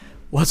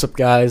What's up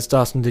guys,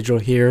 Dawson Digital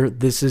here.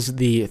 This is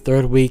the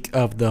third week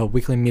of the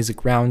weekly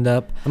music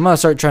roundup. I'm going to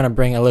start trying to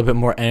bring a little bit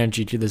more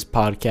energy to this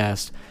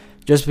podcast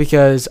just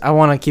because I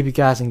want to keep you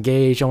guys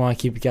engaged. I want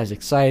to keep you guys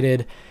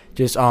excited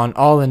just on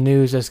all the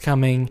news that's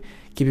coming,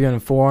 keep you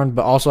informed,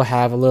 but also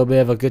have a little bit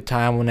of a good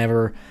time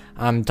whenever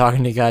I'm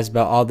talking to you guys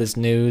about all this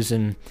news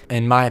and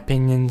my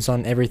opinions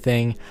on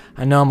everything.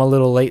 I know I'm a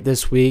little late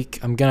this week.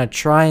 I'm going to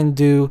try and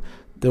do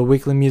the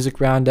weekly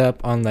music roundup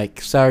on like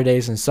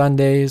Saturdays and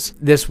Sundays.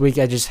 This week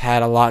I just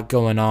had a lot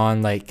going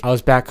on. Like I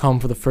was back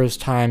home for the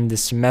first time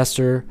this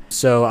semester,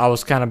 so I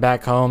was kind of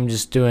back home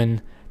just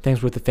doing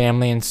things with the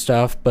family and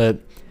stuff,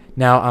 but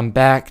now I'm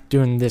back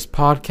doing this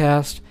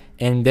podcast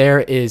and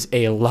there is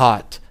a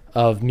lot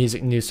of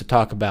music news to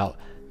talk about.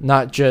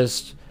 Not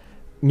just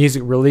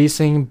music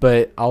releasing,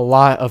 but a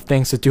lot of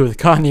things to do with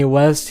Kanye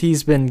West.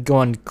 He's been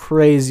going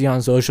crazy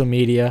on social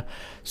media,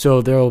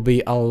 so there will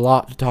be a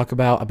lot to talk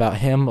about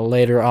him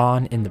later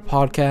on in the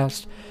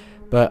podcast.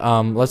 But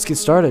let's get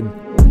started.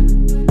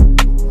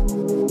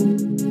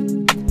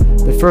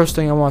 The first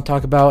thing I want to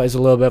talk about is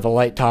a little bit of a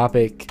light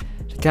topic.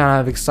 Kind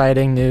of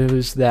exciting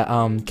news that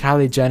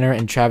Kylie Jenner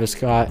and Travis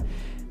Scott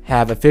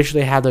have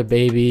officially had their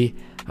baby,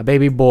 a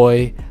baby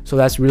boy, so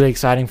that's really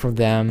exciting for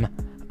them.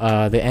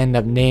 They end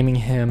up naming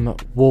him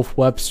Wolf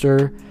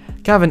Webster.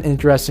 Kind of an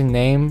interesting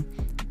name,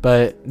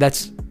 but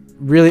that's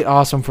really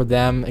awesome for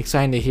them.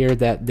 Exciting to hear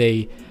that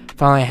they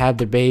finally had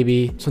their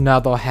baby. So now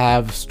they'll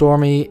have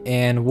Stormy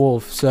and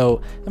Wolf.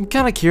 So I'm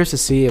kind of curious to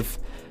see if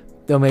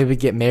they'll maybe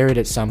get married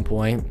at some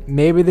point.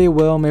 Maybe they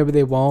will, maybe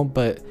they won't.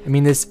 But I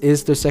mean, this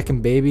is their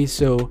second baby,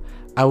 so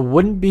I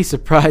wouldn't be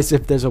surprised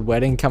if there's a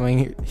wedding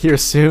coming here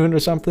soon or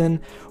something,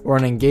 or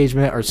an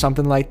engagement or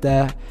something like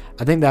that.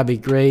 I think that'd be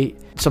great.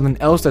 Something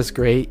else that's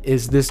great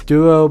is this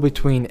duo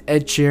between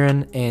Ed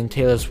Sheeran and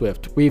Taylor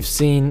Swift. We've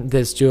seen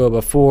this duo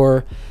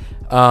before.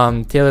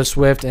 Taylor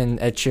Swift and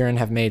Ed Sheeran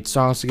have made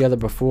songs together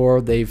before.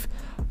 They've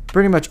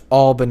pretty much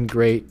all been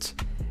great,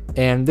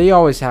 and they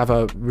always have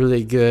a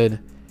really good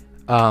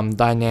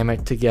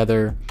dynamic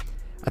together.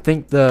 I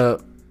think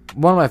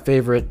one of my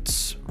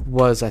favorites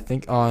was I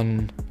think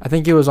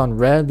it was on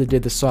Red. They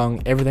did the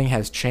song Everything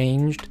Has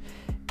Changed,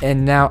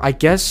 and now I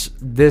guess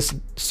this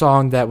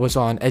song that was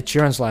on Ed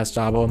Sheeran's last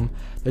album,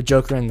 The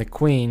Joker and the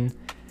Queen,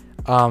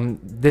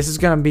 this is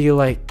gonna be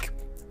like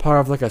part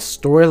of like a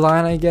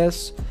storyline, I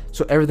guess.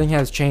 So Everything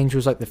Has Changed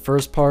was like the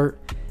first part,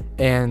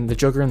 and The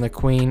Joker and the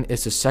Queen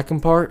is the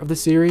second part of the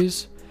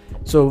series.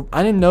 So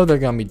I didn't know they're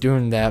gonna be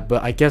doing that,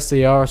 but I guess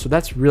they are, so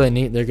that's really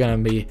neat. They're gonna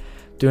be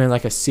doing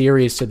like a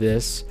series to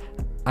this.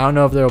 I don't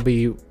know if there'll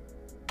be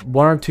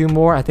one or two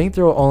more. I think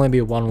there will only be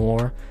one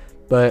more,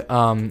 but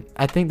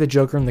I think The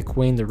Joker and the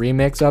Queen, the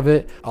remix of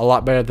it, a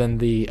lot better than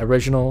the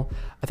original.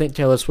 I think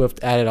Taylor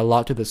Swift added a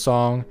lot to the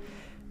song.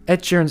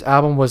 Ed Sheeran's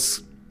album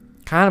was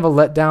kind of a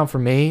letdown for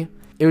me.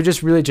 It was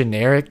just really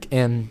generic,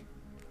 and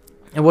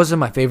it wasn't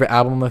my favorite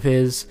album of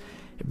his.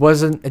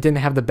 It didn't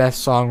have the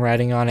best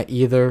songwriting on it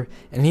either,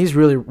 and he's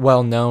really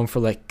well known for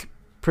like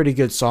pretty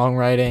good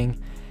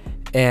songwriting.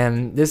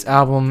 And this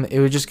album, it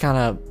was just kind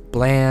of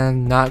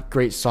bland, not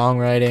great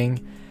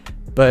songwriting.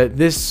 But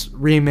this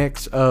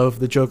remix of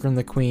The Joker and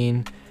the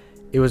Queen,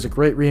 it was a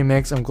great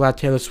remix. I'm glad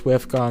Taylor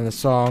Swift got on the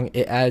song.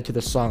 It added to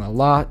the song a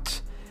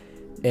lot,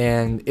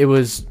 and it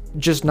was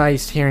just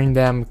nice hearing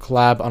them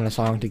collab on a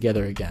song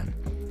together again.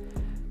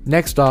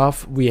 Next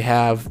off, we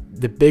have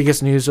the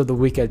biggest news of the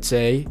week, I'd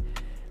say,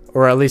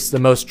 or at least the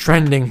most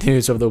trending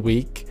news of the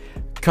week.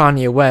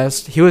 Kanye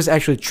West, he was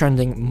actually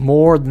trending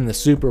more than the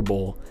Super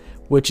Bowl,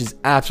 which is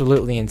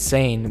absolutely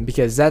insane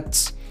because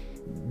that's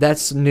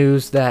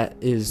news that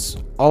is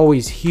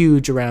always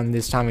huge around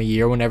this time of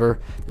year whenever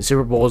the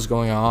Super Bowl is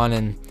going on,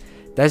 and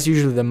that's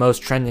usually the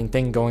most trending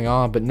thing going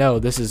on. But no,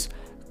 this is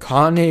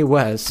Kanye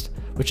West,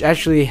 which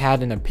actually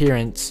had an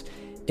appearance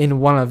in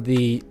one of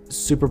the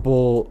Super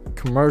Bowl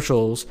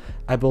commercials.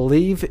 I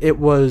believe it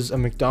was a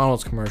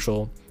McDonald's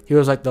commercial. He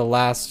was like the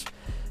last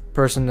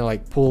person to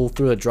like pull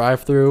through the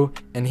drive-thru,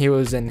 and he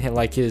was in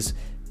like his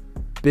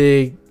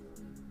big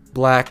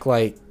black,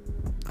 like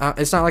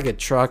it's not like a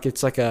truck,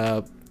 it's like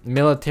a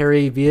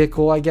military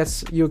vehicle, I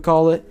guess you would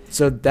call it.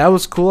 So that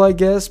was cool, I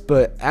guess.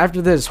 But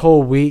after this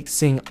whole week,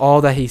 seeing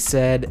all that he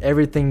said,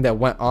 everything that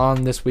went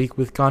on this week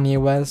with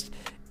Kanye West,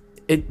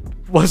 it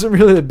wasn't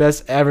really the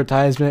best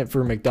advertisement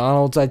for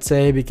McDonald's, I'd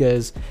say,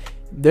 because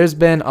there's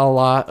been a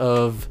lot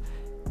of,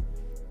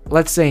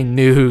 let's say,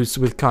 news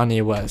with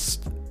Kanye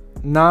West.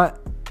 Not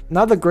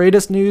the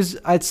greatest news,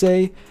 I'd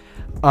say.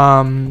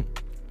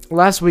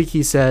 Last week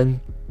he said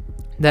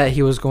that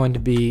he was going to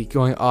be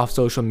going off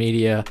social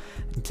media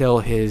until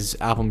his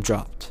album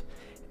dropped.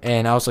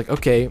 And I was like,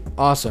 okay,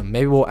 awesome.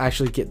 Maybe we'll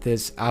actually get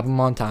this album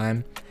on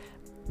time.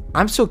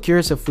 I'm still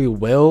curious if we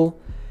will.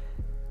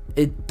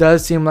 It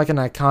does seem like an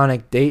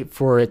iconic date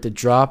for it to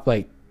drop,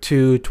 like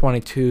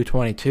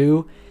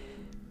 2/22/22.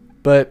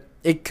 But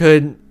it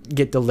could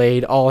get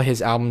delayed. All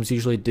his albums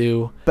usually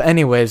do. But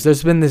anyways,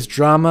 there's been this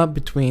drama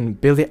between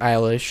Billie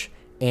Eilish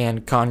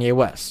and Kanye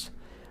West.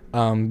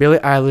 Billie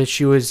Eilish,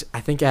 she was,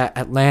 I think, at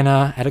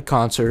Atlanta at a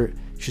concert.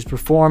 She was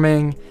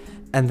performing,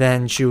 and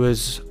then she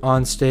was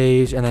on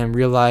stage and then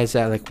realized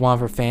that like one of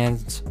her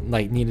fans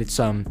like needed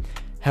some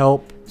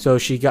help, so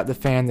she got the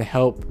fan the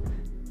help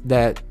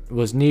that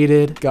was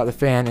needed, got the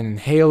fan an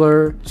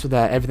inhaler so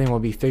that everything will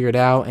be figured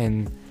out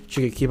and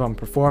she could keep on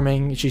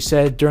performing. She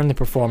said during the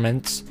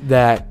performance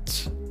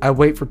that I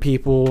wait for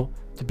people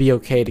to be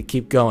okay to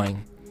keep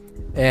going.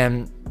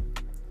 And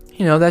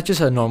you know, that's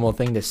just a normal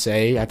thing to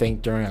say, I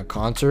think, during a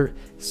concert.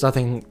 It's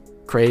nothing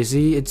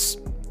crazy. It's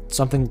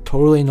something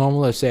totally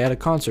normal to say at a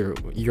concert.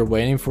 You're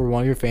waiting for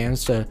one of your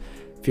fans to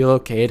feel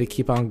okay to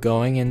keep on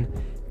going, and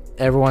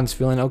everyone's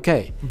feeling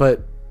okay.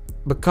 But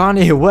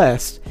Kanye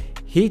West,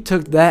 he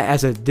took that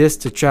as a diss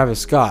to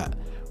Travis Scott,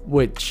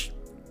 which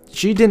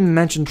she didn't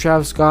mention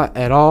Travis Scott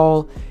at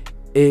all.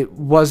 It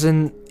was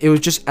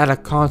just at a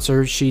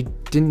concert. She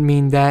didn't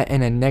mean that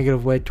in a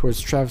negative way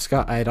towards Travis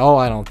Scott at all,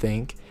 I don't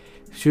think.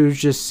 She was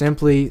just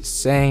simply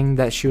saying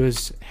that she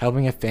was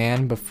helping a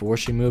fan before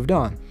she moved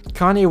on.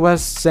 Kanye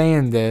West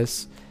saying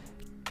this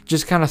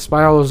just kind of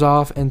spirals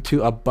off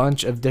into a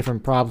bunch of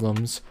different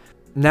problems.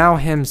 Now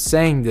him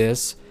saying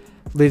this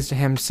leads to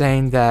him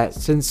saying that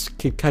since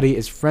Kid Cudi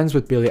is friends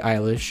with Billie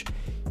Eilish,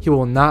 he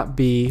will not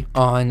be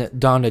on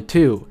Donda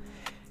 2.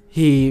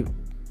 He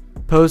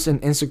posts an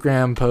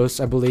Instagram post,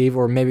 I believe,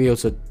 or maybe it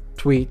was a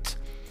tweet,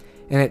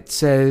 and it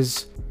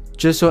says,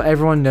 "Just so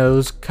everyone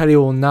knows, Cudi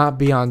will not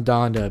be on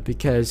Donda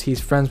because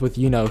he's friends with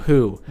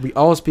you-know-who. We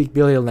all speak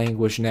Billie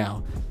language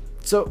now."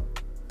 So,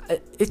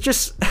 it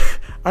just...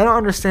 I don't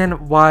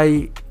understand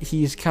why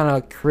he's kind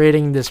of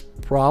creating this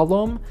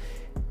problem.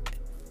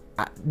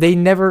 They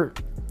never...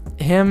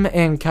 Him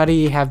and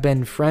Cudi have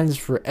been friends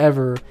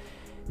forever,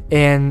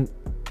 and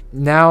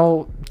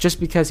now,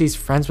 just because he's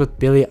friends with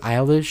Billie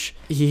Eilish,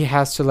 he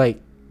has to,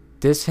 like,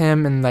 diss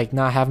him and, like,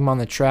 not have him on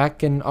the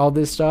track and all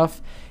this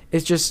stuff.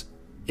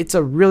 It's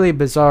a really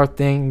bizarre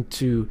thing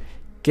to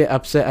get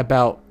upset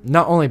about,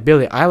 not only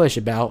Billie Eilish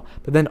about,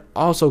 but then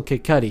also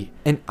Kid Cudi.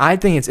 And I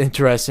think it's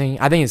interesting,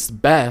 I think it's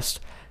best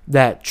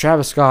that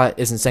Travis Scott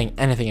isn't saying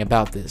anything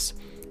about this,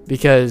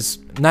 because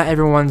not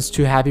everyone's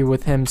too happy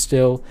with him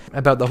still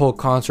about the whole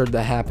concert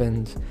that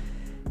happened.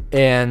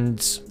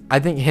 And I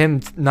think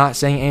him not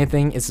saying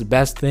anything is the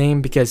best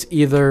thing, because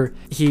either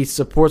he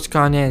supports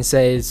Kanye and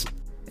says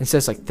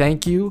like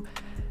thank you,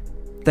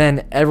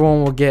 then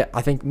everyone will get,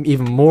 I think,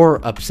 even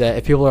more upset.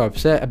 If people are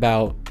upset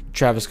about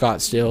Travis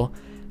Scott still,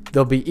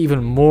 they'll be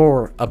even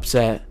more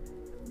upset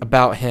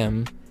about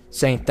him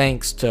saying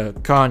thanks to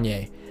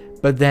Kanye.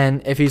 But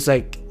then if he's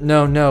like,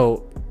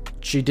 no,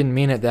 she didn't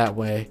mean it that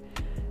way,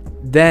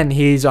 then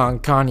he's on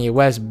Kanye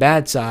West's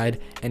bad side,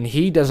 and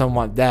he doesn't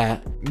want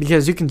that,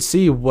 because you can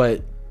see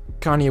what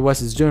Kanye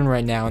West is doing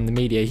right now in the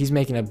media. He's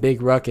making a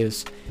big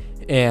ruckus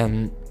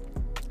and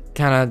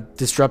kind of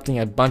disrupting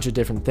a bunch of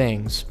different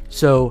things.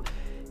 So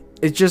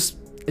it's just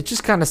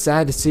kind of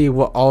sad to see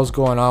what all's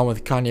going on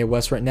with Kanye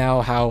West right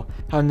now, how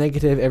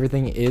negative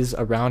everything is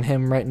around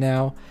him right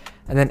now.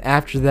 And then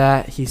after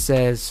that, he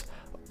says,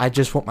 "I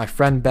just want my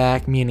friend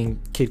back," meaning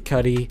Kid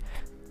Cudi.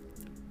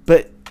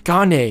 But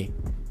Kanye,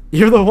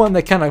 you're the one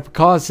that kind of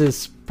caused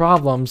this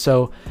problem,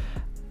 so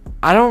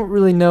I don't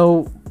really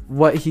know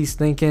what he's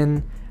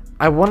thinking.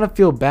 I want to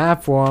feel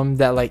bad for him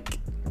that like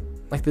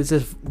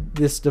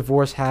this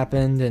divorce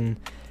happened and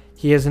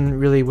he isn't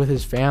really with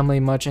his family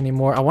much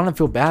anymore. I want to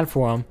feel bad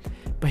for him,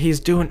 but he's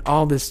doing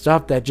all this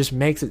stuff that just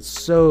makes it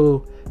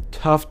so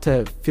tough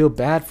to feel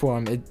bad for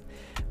him.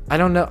 I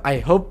don't know. I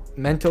hope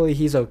mentally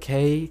he's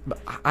okay, but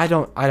I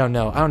don't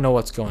know. I don't know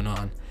what's going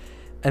on.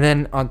 And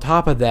then on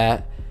top of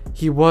that,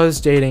 he was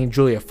dating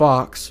Julia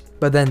Fox,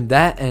 but then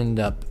that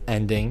ended up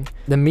ending.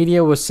 The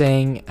media was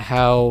saying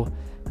how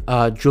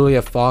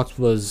Julia Fox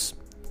was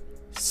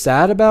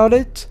sad about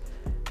it.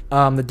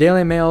 The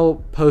Daily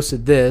Mail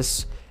posted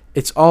this: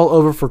 "It's all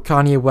over for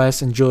Kanye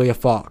West and Julia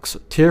Fox.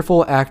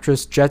 Tearful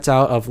actress jets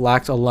out of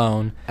Lax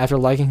alone after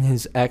liking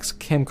his ex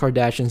Kim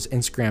Kardashian's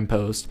Instagram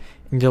post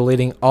and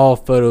deleting all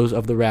photos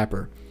of the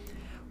rapper."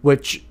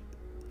 Which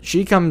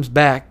she comes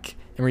back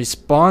and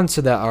responds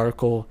to that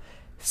article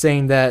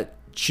saying that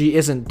she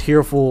isn't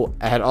tearful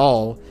at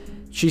all.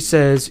 She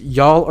says,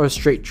 "Y'all are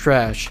straight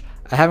trash.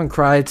 I haven't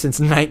cried since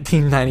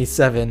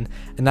 1997,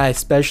 and I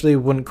especially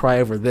wouldn't cry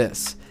over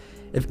this.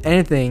 If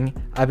anything,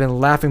 I've been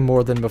laughing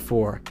more than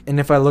before. And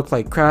if I look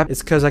like crap,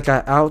 it's because I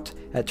got out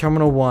at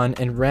Terminal 1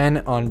 and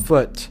ran on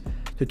foot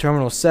to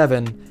Terminal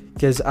 7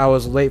 because I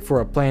was late for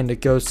a plane to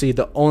go see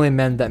the only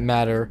men that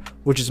matter,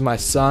 which is my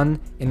son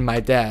and my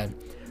dad."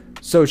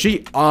 So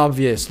she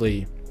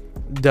obviously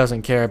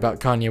doesn't care about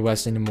Kanye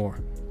West anymore.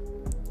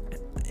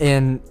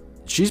 And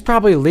she's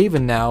probably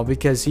leaving now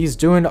because he's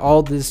doing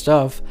all this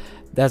stuff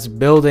that's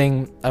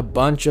building a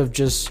bunch of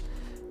just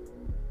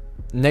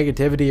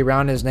negativity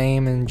around his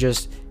name, and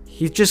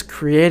he's just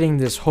creating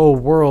this whole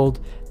world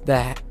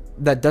that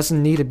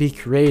doesn't need to be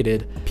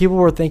created. People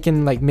were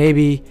thinking like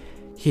maybe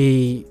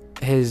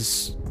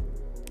his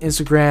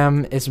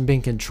Instagram isn't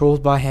being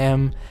controlled by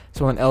him,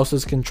 someone else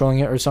is controlling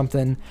it or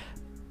something.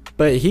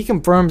 But he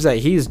confirms that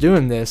he's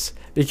doing this,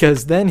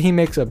 because then he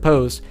makes a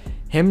post,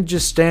 him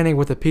just standing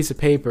with a piece of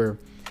paper,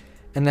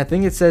 and I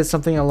think it says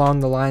something along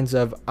the lines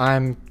of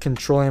 "I'm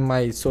controlling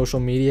my social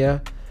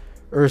media"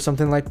 or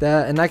something like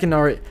that. And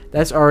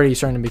that's already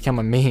starting to become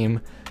a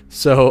meme.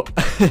 So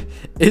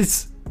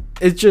it's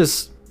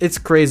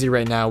crazy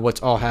right now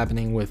what's all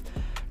happening with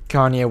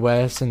Kanye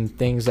West and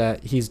things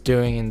that he's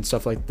doing and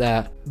stuff like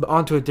that. But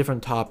on to a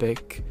different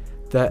topic.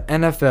 The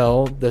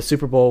NFL, the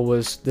Super Bowl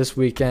was this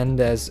weekend,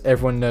 as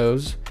everyone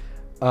knows.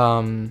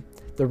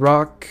 The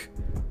Rock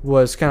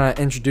was kind of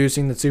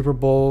introducing the Super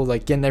Bowl,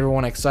 like getting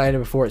everyone excited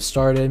before it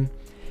started.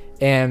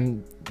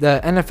 And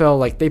the NFL,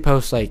 like, they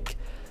post like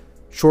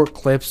short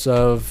clips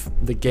of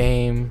the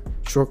game,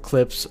 short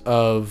clips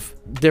of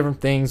different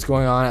things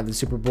going on at the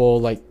Super Bowl,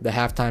 like the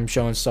halftime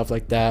show and stuff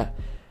like that.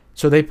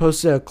 So they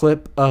posted a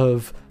clip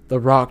of The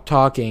Rock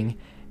talking,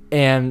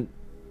 and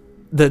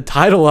the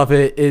title of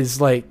it is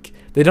like,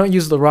 they don't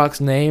use The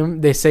Rock's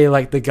name, they say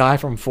like the guy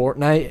from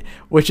Fortnite,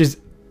 which is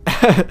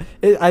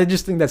I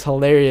just think that's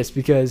hilarious,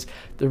 because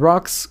The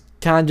Rock's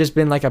kind of just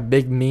been like a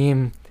big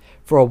meme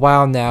for a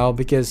while now,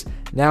 because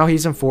now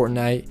he's in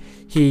Fortnite.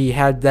 He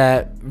had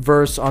that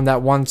verse on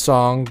that one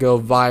song go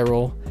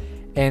viral,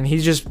 and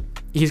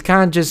he's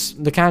kind of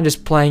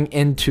just playing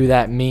into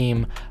that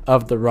meme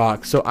of The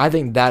Rock. So I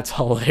think that's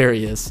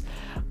hilarious.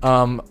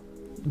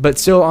 But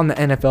still on the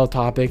NFL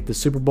topic, the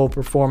Super Bowl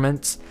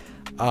performance,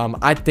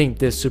 I think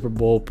this Super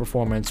Bowl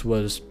performance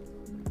was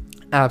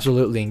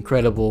absolutely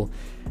incredible.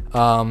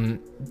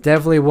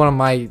 Definitely one of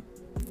my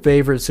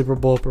favorite Super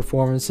Bowl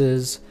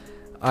performances.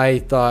 I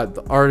thought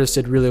the artist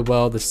did really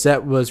well. The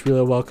set was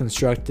really well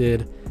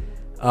constructed.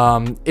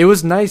 It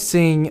was nice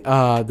seeing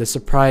the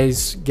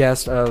surprise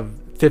guest of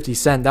 50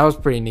 Cent. That was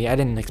pretty neat. I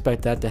didn't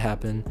expect that to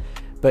happen.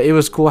 But it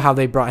was cool how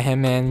they brought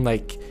him in.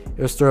 Like, it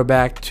was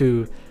throwback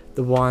to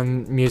the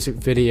one music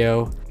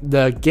video.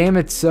 The game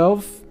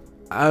itself,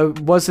 I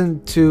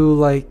wasn't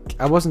too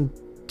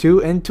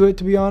into it,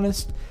 to be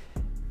honest.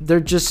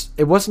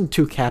 It wasn't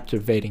too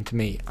captivating to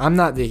me. I'm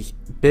not the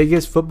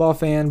biggest football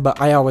fan,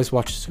 but I always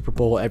watch the Super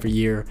Bowl every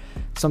year.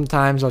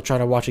 Sometimes I'll try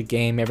to watch a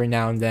game every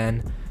now and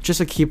then, just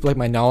to keep like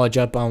my knowledge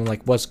up on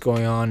like what's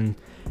going on in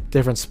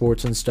different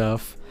sports and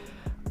stuff.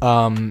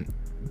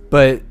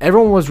 But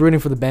everyone was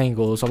rooting for the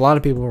Bengals. A lot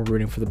of people were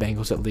rooting for the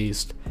Bengals, at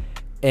least.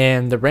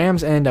 And the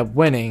Rams ended up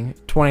winning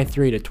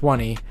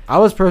 23-20. I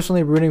was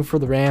personally rooting for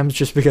the Rams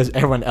just because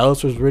everyone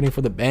else was rooting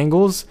for the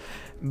Bengals.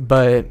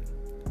 But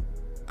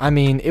I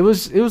mean, it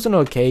was an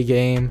okay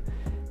game.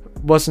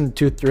 Wasn't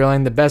too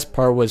thrilling. The best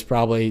part was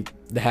probably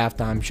the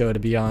halftime show, to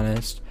be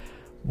honest,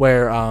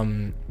 where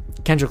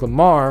Kendrick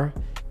Lamar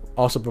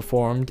also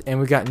performed, and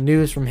we got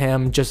news from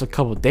him just a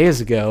couple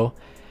days ago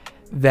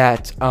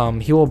that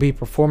he will be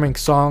performing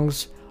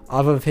songs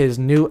off of his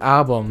new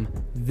album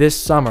this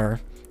summer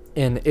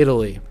in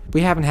Italy.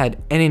 We haven't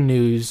had any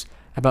news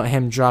about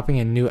him dropping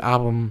a new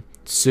album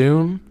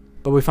soon,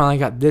 but we finally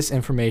got this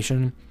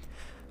information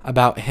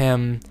about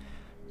him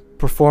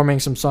performing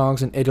some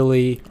songs in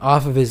Italy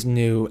off of his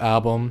new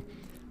album.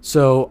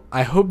 So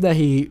I hope that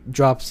he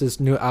drops this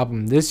new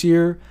album this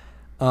year,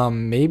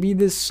 maybe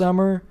this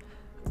summer,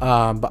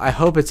 but I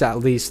hope it's at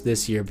least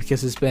this year,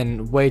 because it's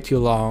been way too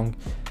long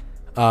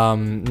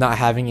not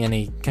having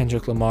any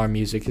Kendrick Lamar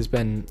music. It's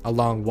been a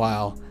long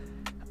while.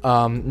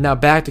 Now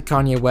back to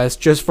Kanye West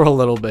just for a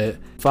little bit.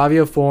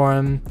 Fabio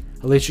Foreign,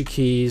 Alicia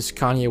Keys,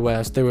 Kanye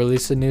West, they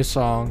released a new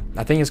song.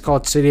 I think it's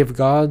called City of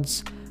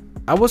Gods.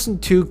 I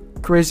wasn't too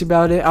crazy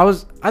about it. I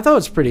thought it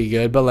was pretty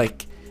good, but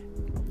like,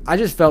 I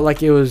just felt like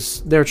they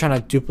were trying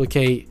to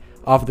duplicate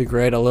Off the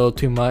Grid a little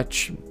too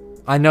much.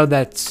 I know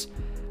that's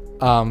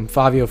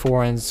Fabio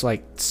Foreign's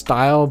like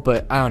style,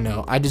 but I don't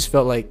know. I just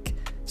felt like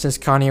since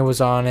Kanye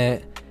was on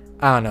it,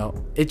 I don't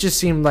know. It just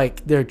seemed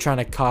like they're trying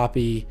to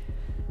copy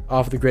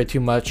Off the Grid too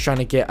much, trying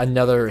to get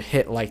another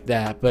hit like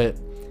that. But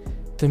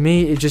to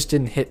me, it just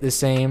didn't hit the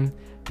same,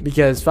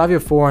 because Fabio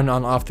Foreign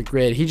on Off the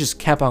Grid, he just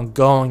kept on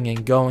going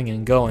and going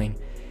and going,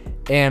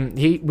 and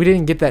we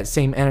didn't get that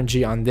same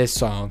energy on this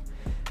song.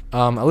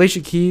 Alicia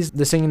Keys,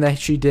 the singing that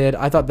she did,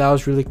 I thought that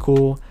was really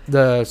cool.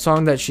 The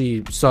song that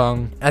she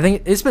sung, I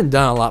think it's been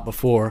done a lot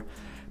before,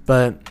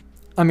 but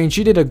I mean,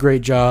 she did a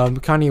great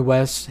job. Kanye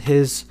West,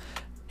 his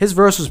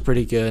verse was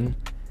pretty good.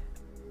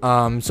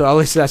 So at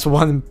least that's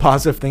one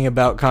positive thing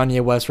about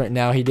Kanye West right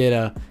now. He did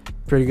a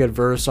pretty good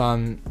verse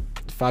on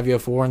Fabio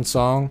Foreign's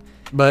song.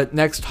 But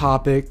next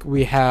topic,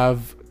 we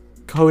have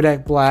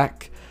Kodak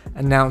Black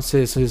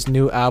announces his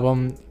new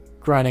album,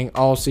 Grinding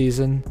All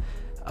Season.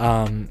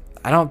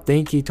 I don't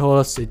think he told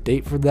us a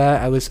date for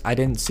that. At least I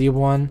didn't see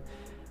one.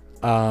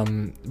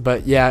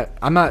 But yeah,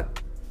 I'm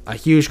not a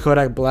huge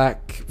Kodak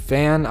Black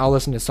fan. I'll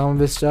listen to some of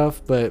his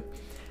stuff, but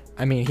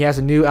I mean, he has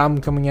a new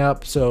album coming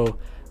up, so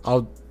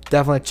I'll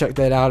definitely check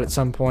that out at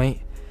some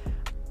point.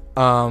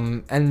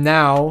 And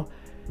now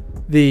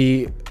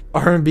the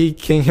R&B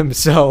king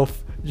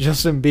himself,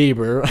 Justin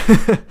Bieber,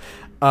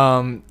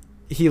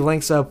 he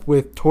links up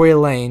with Tory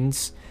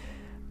Lanez.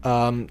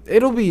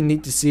 It'll be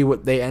neat to see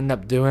what they end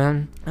up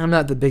doing. I'm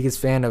not the biggest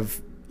fan of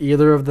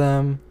either of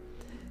them.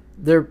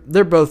 They're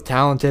both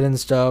talented and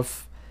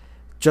stuff.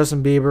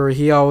 Justin Bieber,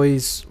 he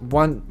always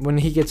when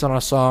he gets on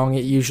a song,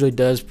 it usually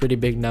does pretty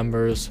big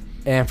numbers.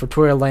 And for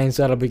Tory Lanez,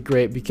 that'll be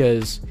great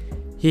because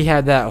he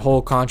had that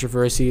whole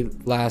controversy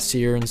last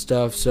year and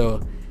stuff.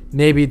 So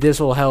maybe this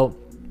will help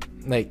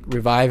like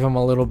revive him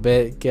a little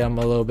bit, get him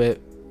a little bit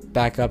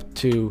back up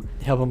to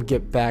help him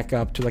get back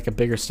up to like a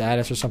bigger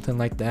status or something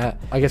like that.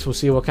 I guess we'll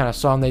see what kind of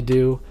song they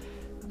do.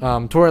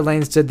 Tory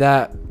Lanez did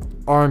that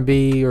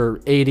R&B or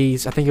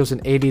 80s. I think it was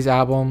an 80s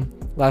album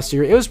last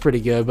year. It was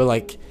pretty good, but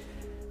like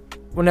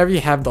whenever you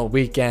have The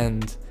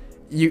Weeknd,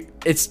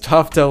 it's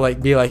tough to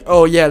like be like,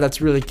 oh yeah,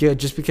 that's really good,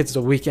 just because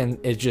The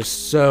Weeknd is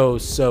just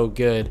so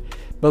good.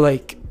 But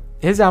like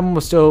his album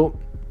was still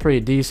pretty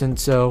decent,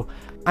 so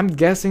I'm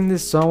guessing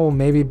this song will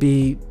maybe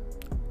be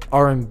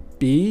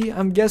R&B.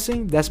 I'm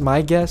guessing, that's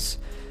my guess,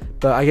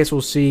 but I guess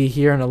we'll see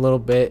here in a little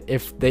bit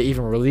if they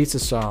even release a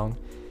song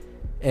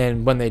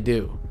and when they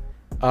do.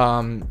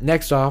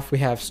 Next off, we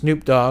have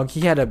Snoop Dogg.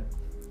 He had a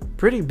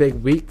pretty big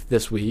week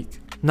this week,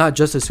 not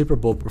just a Super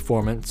Bowl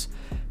performance,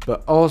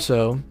 but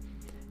also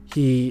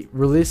he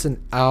released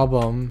an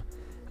album.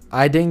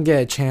 I didn't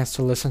get a chance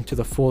to listen to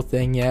the full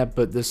thing yet,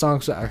 but the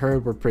songs that I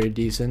heard were pretty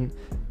decent,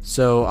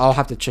 so I'll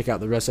have to check out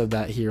the rest of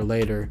that here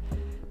later.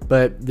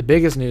 But the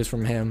biggest news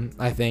from him,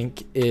 I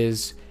think,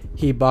 is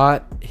he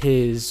bought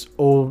his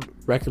old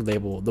record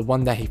label, the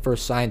one that he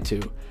first signed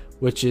to,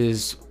 which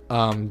is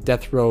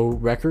Death Row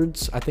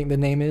Records, I think the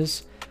name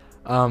is.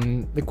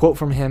 The quote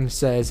from him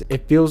says,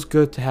 "It feels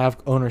good to have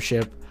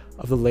ownership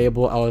of the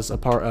label I was a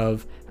part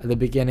of at the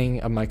beginning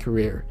of my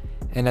career,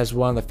 and as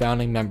one of the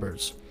founding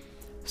members."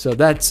 So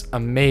that's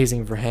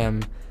amazing for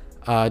him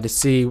to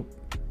see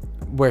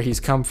where he's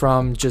come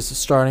from, just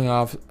starting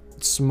off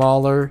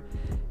smaller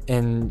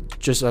and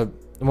just one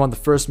of the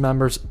first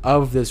members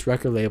of this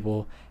record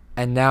label,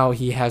 and now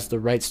he has the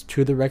rights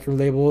to the record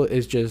label.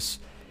 Is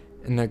just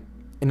an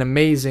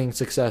amazing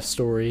success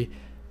story,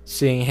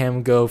 seeing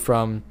him go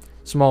from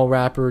small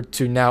rapper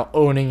to now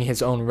owning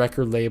his own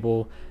record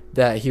label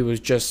that he was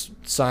just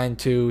signed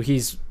to.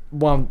 He's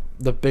one of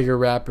the bigger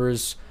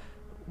rappers,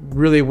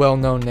 really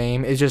well-known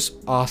name. It's just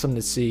awesome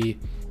to see.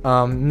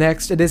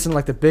 Next, it isn't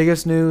like the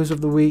biggest news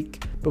of the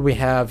week, but we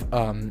have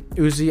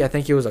Uzi. I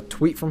think it was a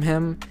tweet from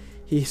him.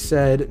 He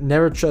said,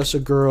 "Never trust a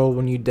girl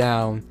when you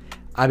down.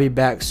 I'll be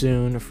back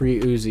soon. Free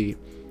Uzi."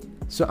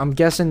 So I'm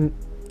guessing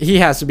he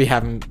has to be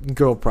having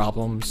girl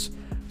problems.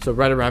 So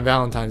right around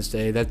Valentine's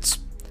Day, that's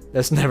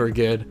never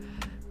good.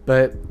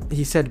 But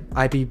he said,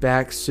 "I'll be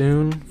back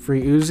soon.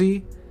 Free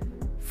Uzi."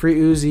 Free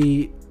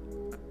Uzi,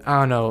 I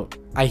don't know.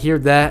 I hear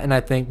that and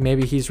I think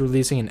maybe he's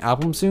releasing an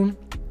album soon.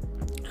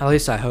 At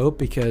least I hope,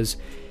 because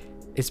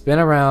it's been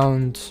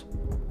around,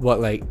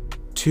 like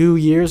 2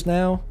 years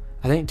now?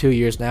 I think 2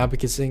 years now,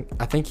 because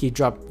I think he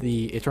dropped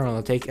the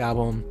Eternal Take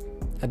album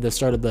at the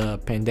start of the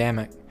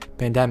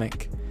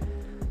pandemic.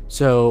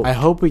 So I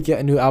hope we get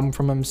a new album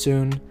from him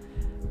soon.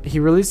 He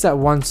released that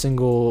one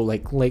single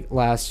like late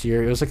last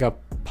year. It was like a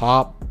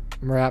pop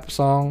rap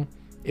song.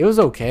 It was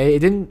okay. It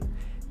didn't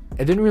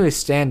really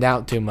stand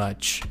out too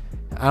much.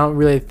 I don't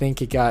really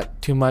think it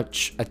got too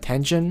much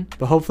attention,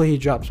 but hopefully he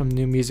drops some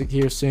new music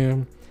here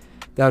soon.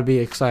 That would be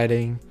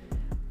exciting.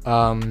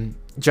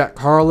 Jack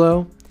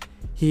Harlow,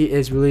 he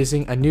is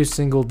releasing a new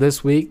single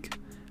this week.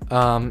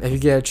 If you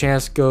get a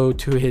chance, go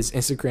to his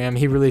Instagram.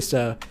 He released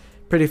a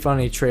pretty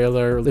funny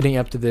trailer leading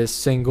up to this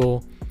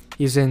single.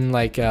 He's in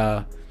like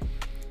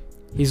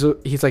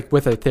he's like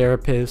with a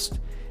therapist,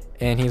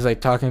 and he's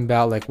like talking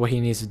about like what he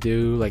needs to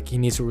do. Like he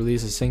needs to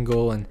release a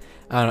single, and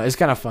I don't know, it's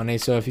kind of funny.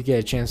 So if you get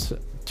a chance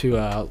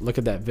to look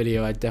at that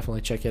video, I'd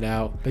definitely check it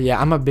out. But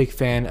yeah, I'm a big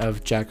fan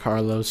of Jack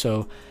Harlow,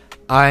 so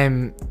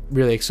I'm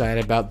really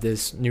excited about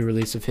this new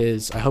release of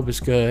his. I hope it's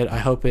good. I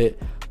hope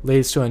it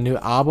leads to a new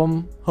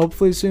album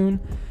hopefully soon.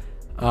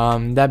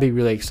 That'd be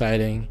really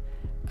exciting.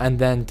 And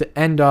then to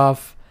end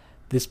off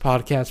this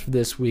podcast for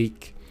this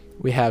week,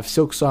 we have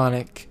Silk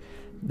Sonic.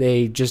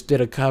 They just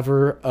did a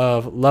cover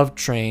of Love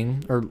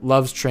Train, or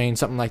Love's Train,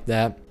 something like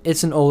that.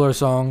 It's an older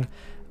song.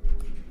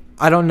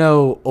 I don't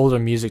know older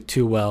music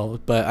too well,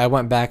 but I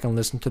went back and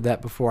listened to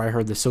that before I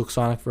heard the Silk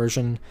Sonic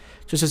version,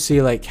 just to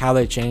see like how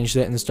they changed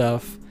it and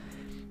stuff.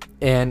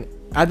 And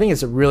I think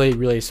it's a really,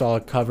 really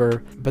solid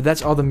cover. But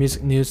that's all the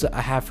music news that I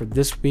have for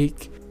this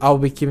week. I'll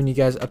be keeping you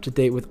guys up to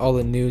date with all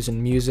the news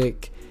and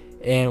music,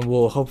 and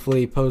we'll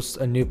hopefully post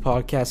a new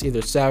podcast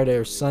either Saturday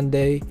or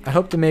Sunday. I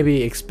hope to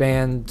maybe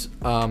expand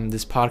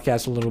this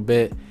podcast a little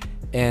bit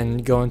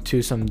and go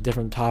into some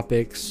different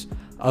topics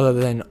other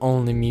than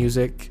only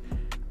music.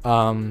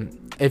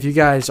 If you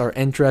guys are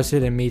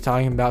interested in me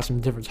talking about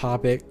some different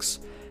topics,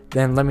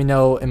 then let me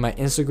know in my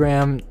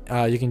Instagram.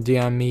 You can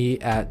DM me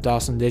at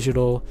Dawson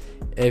Digital.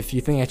 If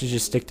you think I should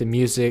just stick to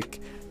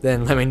music,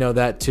 then let me know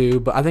that too.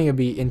 But I think it'd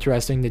be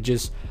interesting to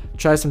just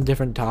try some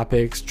different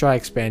topics, try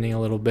expanding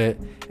a little bit,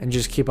 and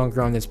just keep on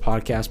growing this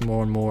podcast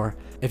more and more.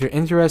 If you're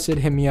interested,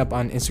 hit me up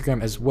on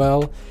Instagram as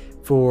well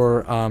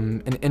for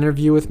an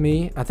interview with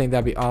me. I think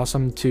that'd be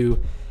awesome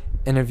to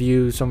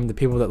interview some of the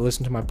people that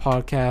listen to my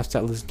podcast,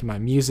 that listen to my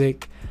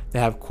music, that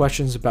have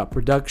questions about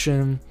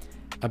production,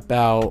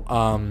 about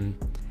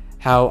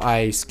how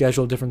I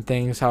schedule different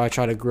things, how I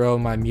try to grow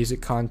my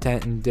music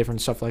content and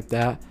different stuff like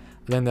that.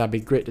 I think that'd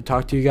be great to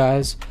talk to you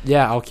guys.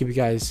 Yeah, I'll keep you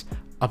guys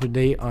up to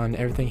date on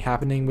everything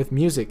happening with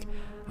music.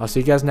 I'll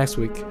see you guys next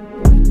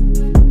week.